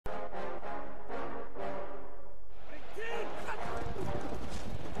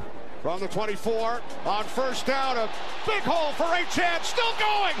From the 24, on first down, a big hole for Achane, still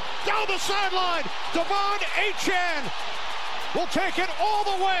going, down the sideline. Devon Achane will take it all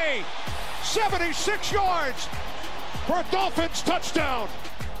the way, 76 yards for a Dolphins touchdown.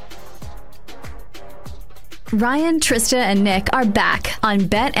 Ryan, Trista, and Nick are back on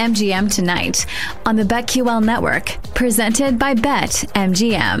BetMGM tonight on the BetQL network, presented by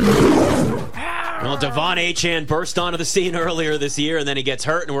BetMGM. Well, Devon Achane burst onto the scene earlier this year, and then he gets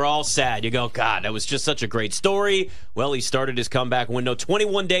hurt, and we're all sad. You go, God, that was just such a great story. Well, he started his comeback window,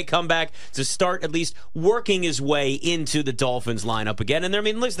 21-day comeback to start at least working his way into the Dolphins lineup again. And I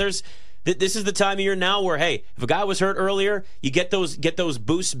mean, listen, this is the time of year now where, hey, if a guy was hurt earlier, you get those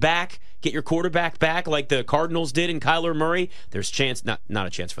boosts back, get your quarterback back like the Cardinals did in Kyler Murray. There's chance, not a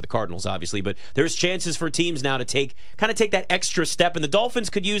chance for the Cardinals, obviously, but there's chances for teams now to take that extra step, and the Dolphins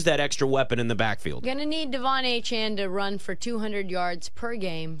could use that extra weapon in the backfield. Going to need Devon Achane to run for 200 yards per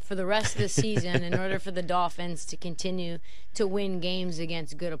game for the rest of the season in order for the Dolphins to continue to win games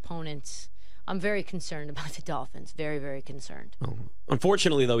against good opponents. I'm very concerned about the Dolphins. Very, very concerned. Oh.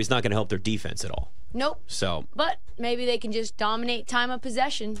 Unfortunately, though, he's not going to help their defense at all. Nope. So, but maybe they can just dominate time of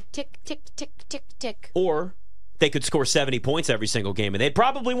possession. Tick, tick, tick, tick, tick. Or they could score 70 points every single game, and they'd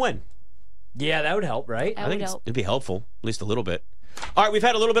probably win. Yeah, that would help, right? I think it'd be helpful, at least a little bit. All right, we've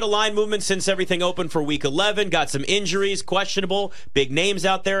had a little bit of line movement since everything opened for Week 11. Got some injuries, questionable, big names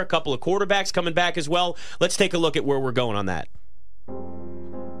out there, a couple of quarterbacks coming back as well. Let's take a look at where we're going on that.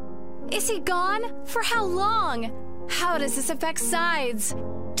 Is he gone? For how long? How does this affect sides?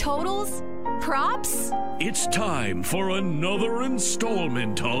 Totals? Props? It's time for another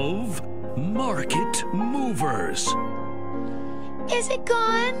installment of Market Movers. Is it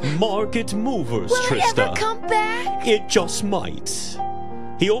gone? Market Movers, Will Trista. it ever come back? It just might.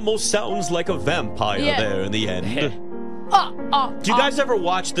 He almost sounds like a vampire there in the end. Do you guys ever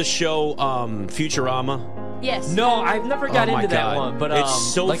watch the show Futurama? Yes. No, I've never got into that God. one. But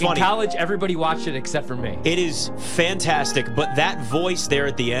it's so like funny. In college, everybody watched it except for me. It is fantastic, but that voice there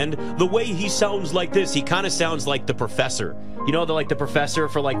at the end, the way he sounds like this, he kind of sounds like the professor. You know, the professor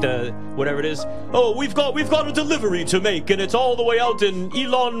for like the whatever it is. Oh, we've got a delivery to make, and it's all the way out in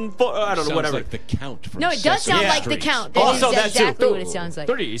Elon. I don't know, whatever. Like the Count from No, it does sound like the Count. That Also, is that exactly too. what it sounds like.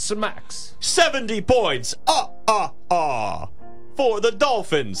 30 max. 70 points. For the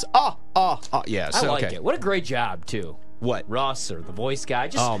Dolphins. Yes. I like okay. it. What a great job, too. What? Russ or the voice guy.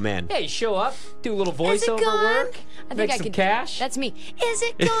 Just, oh, man. Hey, show up, do a little Is it voiceover gone? work, I make think I some could. cash. That's me. Is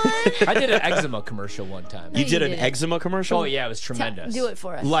it gone? I did an eczema commercial one time. You did an didn't. eczema commercial? Oh, yeah, it was tremendous. Do it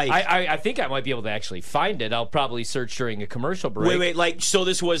for us. Like, I think I might be able to actually find it. I'll probably search during a commercial break. wait, like, so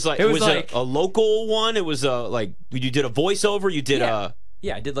this was like, It was like like- a local one? It was like, you did a voiceover? You did a...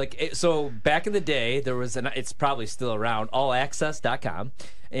 Yeah, I did so back in the day, there was it's probably still around, allaccess.com,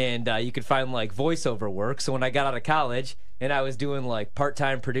 and you could find like voiceover work. So when I got out of college and I was doing like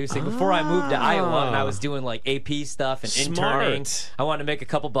part-time producing before I moved to Iowa, and I was doing like AP stuff and interning, I wanted to make a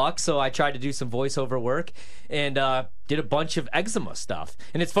couple bucks, so I tried to do some voiceover work and did a bunch of eczema stuff.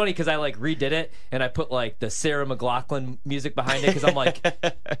 And it's funny because I like redid it and I put like the Sarah McLachlan music behind it because I'm like,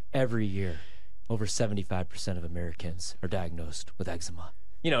 every year, over 75% of Americans are diagnosed with eczema.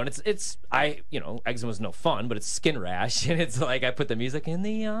 You know, and eczema's no fun, but it's skin rash, and it's like I put the music in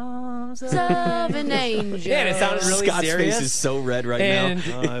the arms of an angel. Yeah, and it sounded really Scott's serious. face is so red right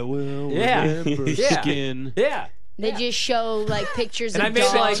now. I will remember skin. Yeah. They just show like pictures And of I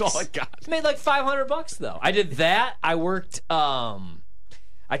made dogs. made like $500 though. I did that. I worked.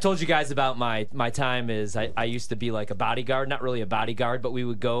 I told you guys about my time is I used to be like a bodyguard, not really a bodyguard, but we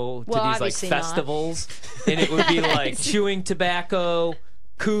would go to these like obviously not. festivals, and it would be like chewing tobacco,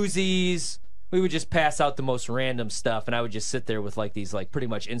 koozies. We would just pass out the most random stuff, and I would just sit there with like these like pretty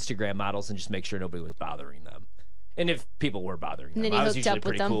much Instagram models and just make sure nobody was bothering them. And if people were bothering them, then you I was hooked usually up with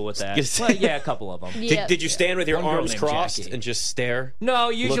pretty them? cool with that. Well, yeah, a couple of them. Yeah. Did you stand with your One girl arms named crossed Jackie. and just stare? No,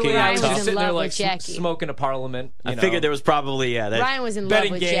 usually Looking I was tough. just sitting there in love like with Jackie. smoking a parliament. I figured there was probably, Ryan was in love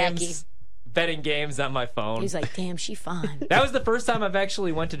betting with games, Jackie. betting games on my phone. He was like, "Damn, she fine." That was the first time I've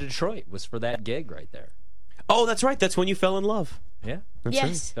actually went to Detroit. Was for that gig right there. Oh, that's right. That's when you fell in love. Yeah.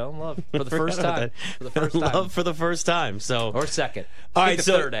 Yes. Fell in love for the first time. For the first Love time. for the first time. So, Or second. all I right, think the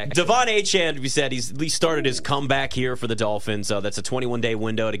so third, actually. Devon Achane, we said he's at least started his comeback here for the Dolphins. That's a 21-day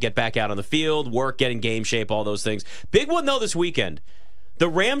window to get back out on the field, work, get in game shape, all those things. Big one, though, this weekend. The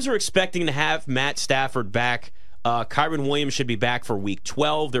Rams are expecting to have Matt Stafford back Kyron Williams should be back for Week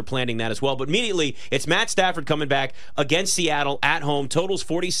 12. They're planning that as well. But immediately, it's Matt Stafford coming back against Seattle at home. Totals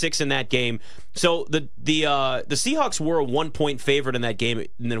 46 in that game. So the Seahawks were a 1-point favorite in that game. And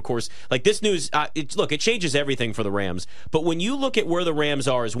then, of course, like this news, it changes everything for the Rams. But when you look at where the Rams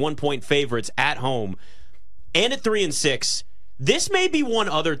are as 1-point favorites at home and at 3-6, this may be one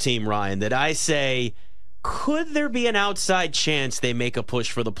other team, Ryan, that I say, could there be an outside chance they make a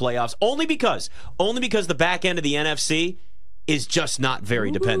push for the playoffs? Only because the back end of the NFC is just not very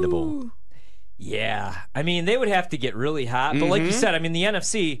dependable. Yeah. I mean, they would have to get really hot. But like you said, I mean, the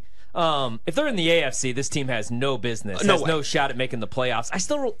NFC, if they're in the AFC, this team has no business. No shot at making the playoffs.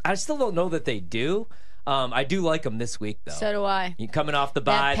 I still don't know that they do. I do like them this week, though. So do I. You're coming off the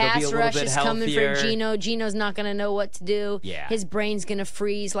bye, they'll be a little bit healthier. That pass rush is coming for Geno. Geno's not going to know what to do. Yeah. His brain's going to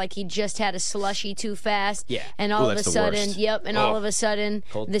freeze like he just had a slushy too fast. Yeah. And all of a sudden, all of a sudden,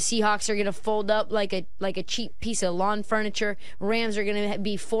 Cold. the Seahawks are going to fold up like a cheap piece of lawn furniture. Rams are going to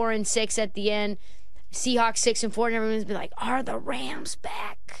be 4-6 at the end. Seahawks 6-4, and everyone's be like, "Are the Rams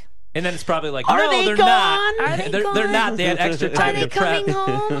back?" And then it's probably like, Are no, they they're gone? not. Are they they're gone? not. They had extra time Are they to prep. coming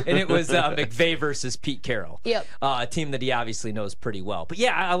home? And it was McVay versus Pete Carroll. Yep. A team that he obviously knows pretty well. But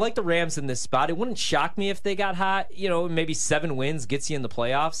yeah, I like the Rams in this spot. It wouldn't shock me if they got hot. Maybe 7 wins gets you in the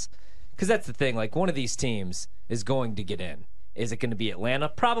playoffs. Because that's the thing. Like, one of these teams is going to get in. Is it going to be Atlanta?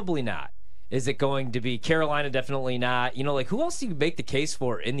 Probably not. Is it going to be Carolina? Definitely not. Who else do you make the case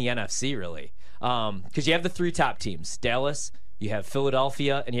for in the NFC, really? Because you have the 3 top teams. Dallas, you have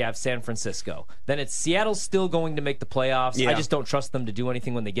Philadelphia, and you have San Francisco. Then it's Seattle's still going to make the playoffs. Yeah. I just don't trust them to do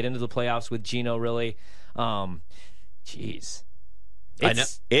anything when they get into the playoffs with Geno, really. Jeez. I know.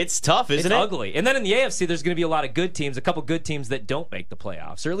 It's tough, isn't it? It's ugly. And then in the AFC, there's going to be a lot of good teams, a couple good teams that don't make the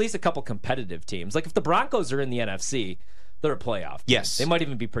playoffs, or at least a couple competitive teams. Like if the Broncos are in the NFC, they're a playoff team. Yes. They might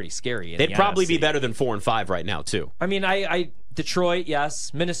even be pretty scary. They'd probably be better than 4-5 right now, too. I mean, Detroit,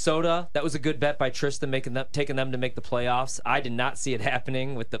 yes. Minnesota, that was a good bet by Tristan, taking them to make the playoffs. I did not see it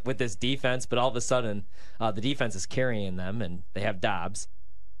happening with this defense, but all of a sudden, the defense is carrying them, and they have Dobbs.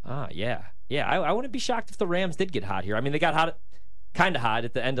 Yeah. I wouldn't be shocked if the Rams did get hot here. I mean, they got kind of hot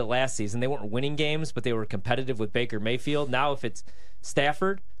at the end of last season. They weren't winning games, but they were competitive with Baker Mayfield. Now, if it's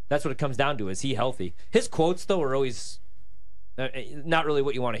Stafford, that's what it comes down to. Is he healthy? His quotes, though, are always not really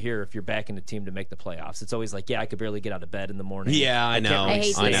what you want to hear if you're backing a team to make the playoffs. It's always like, yeah, I could barely get out of bed in the morning. Yeah, I know. I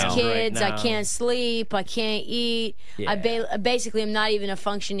hate these kids. Right I can't sleep. I can't eat. Yeah. I basically am not even a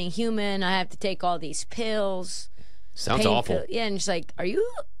functioning human. I have to take all these pills. Sounds awful. Yeah, and it's like, are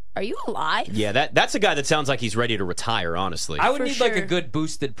you alive? Yeah, that's a guy that sounds like he's ready to retire, honestly. I would For need like a sure. good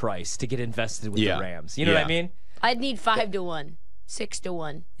boosted price to get invested with the Rams. You know what I mean? I'd need 5-1,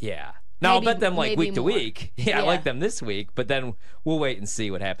 6-1. Yeah. Now, I'll bet them like maybe week to more. week. Yeah, I like them this week, but then we'll wait and see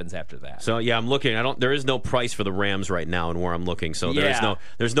what happens after that. So yeah, I'm looking. There is no price for the Rams right now, and where I'm looking. So there's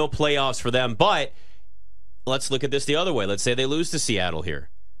no playoffs for them. But let's look at this the other way. Let's say they lose to Seattle here.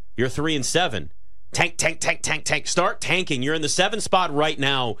 You're 3-7. Tank. Start tanking. You're in the 7th spot right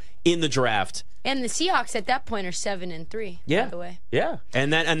now in the draft. And the Seahawks at that point are 7-3. Yeah. By the way. Yeah.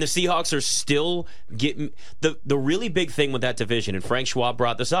 And the Seahawks are still getting the really big thing with that division, and Frank Schwab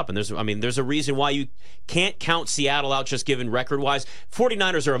brought this up, and there's a reason why you can't count Seattle out just given record-wise.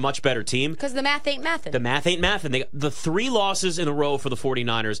 49ers are a much better team. Because the math ain't mathin'. The math ain't mathin'. They got the 3 losses in a row for the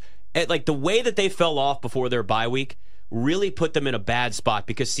 49ers. Like the way that they fell off before their bye week really put them in a bad spot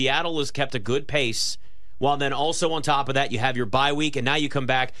because Seattle has kept a good pace. While then also on top of that, you have your bye week, and now you come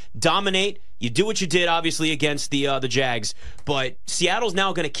back, dominate. You do what you did, obviously, against the Jags. But Seattle's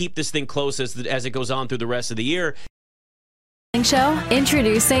now going to keep this thing close as it goes on through the rest of the year. Show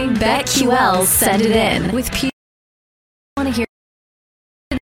introducing BetQL's Send It In with Peter. Want to hear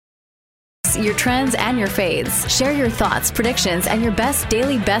your trends and your fades. Share your thoughts, predictions, and your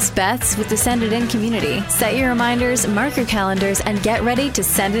daily best bets with the Send It In community. Set your reminders, mark your calendars, and get ready to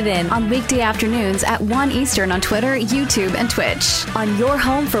send it in on weekday afternoons at 1 Eastern on Twitter, YouTube, and Twitch. On your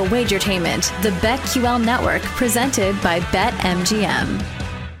home for wagertainment, the BetQL Network, presented by BetMGM.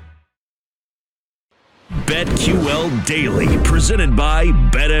 BetQL Daily, presented by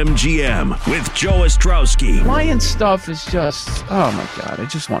BetMGM with Joe Ostrowski, Lion stuff is just, oh my God, I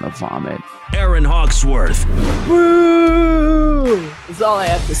just want to vomit. Aaron Hawksworth, Woo! That's all I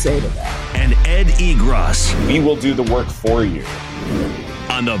have to say to that. and Ed Egros We will do the work for you.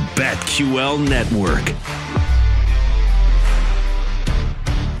 on the BetQL Network.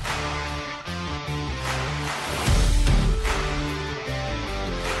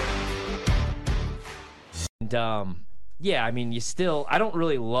 And Yeah, I mean, I don't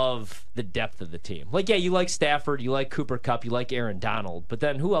really love the depth of the team. Like, yeah, you like Stafford, you like Cooper Kupp, you like Aaron Donald, but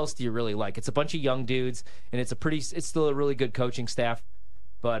then who else do you really like? It's a bunch of young dudes, and it's still a really good coaching staff.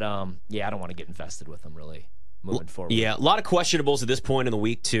 But, yeah, I don't want to get invested with them, really, moving forward. Yeah, a lot of questionables at this point in the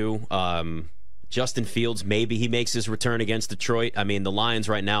week, too. Justin Fields, maybe he makes his return against Detroit. I mean, the Lions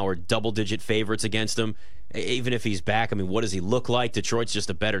right now are double-digit favorites against him. Even if he's back, I mean, what does he look like? Detroit's just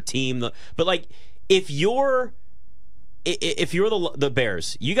a better team. But, like, if you're the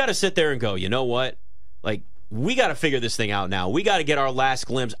Bears, you got to sit there and go, you know what? Like, we got to figure this thing out now. We got to get our last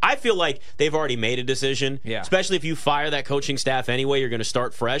glimpse. I feel like they've already made a decision, especially if you fire that coaching staff anyway, you're going to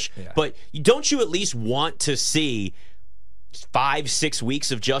start fresh. Yeah. But don't you at least want to see 5-6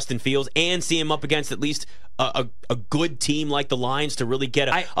 weeks of Justin Fields and see him up against at least a good team like the Lions to really get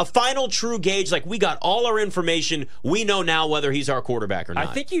a final true gauge? Like, we got all our information. We know now whether he's our quarterback or not.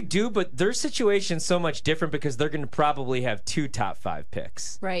 I think you do, but their situation's so much different because they're going to probably have 2 top 5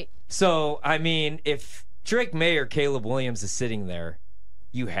 picks. Right. So, I mean, if Drake May or Caleb Williams is sitting there,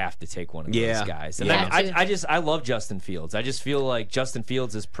 you have to take one of those guys. And I love Justin Fields. I just feel like Justin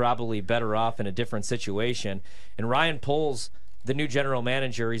Fields is probably better off in a different situation. And Ryan Poles, the new general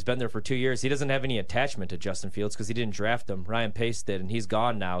manager, he's been there for 2 years. He doesn't have any attachment to Justin Fields because he didn't draft him. Ryan Pace did, and he's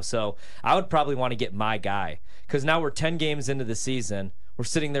gone now. So I would probably want to get my guy because now we're 10 games into the season. We're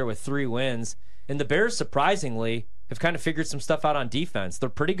sitting there with 3 wins. And the Bears, surprisingly, have kind of figured some stuff out on defense. They're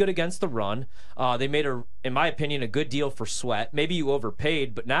pretty good against the run. They made, in my opinion, a good deal for Sweat. Maybe you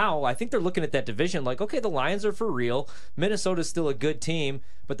overpaid, but now I think they're looking at that division like, okay, the Lions are for real. Minnesota's still a good team,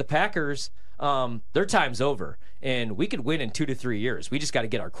 but the Packers, their time's over. And we could win in 2 to 3 years. We just got to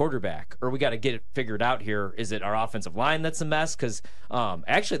get our quarterback, or we got to get it figured out here. Is it our offensive line that's a mess? Because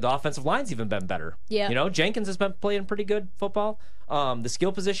actually, the offensive line's even been better. Yeah. You know, Jenkins has been playing pretty good football. The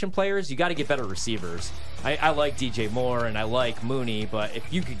skill position players, you got to get better receivers. I like DJ Moore and I like Mooney, but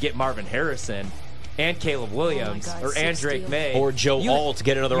if you could get Marvin Harrison and Caleb Williams and Drake May. Or Joe Alt to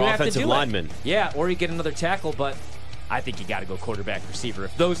get another offensive lineman. Yeah, or you get another tackle, but I think you got to go quarterback receiver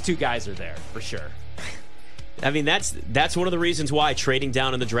if those 2 guys are there, for sure. I mean, that's one of the reasons why trading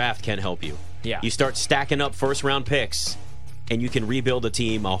down in the draft can help you. Yeah. You start stacking up first-round picks, and you can rebuild a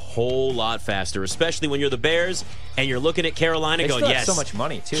team a whole lot faster, especially when you're the Bears and you're looking at Carolina going, yes, so much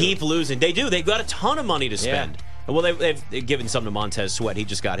money, too. Keep losing. They do. They've got a ton of money to spend. Yeah. Well, they've given some to Montez Sweat. He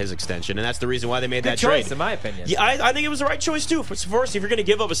just got his extension, and that's the reason why they made that choice, trade. In my opinion. Yeah, I think it was the right choice, too. First, if you're going to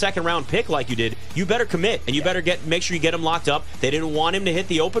give up a second-round pick like you did, you better commit, and you better make sure you get him locked up. They didn't want him to hit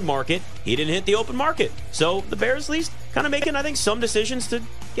the open market. He didn't hit the open market. So the Bears, at least, kind of making, I think, some decisions to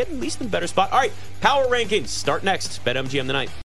get at least in a better spot. All right, power rankings start next. BetMGM tonight.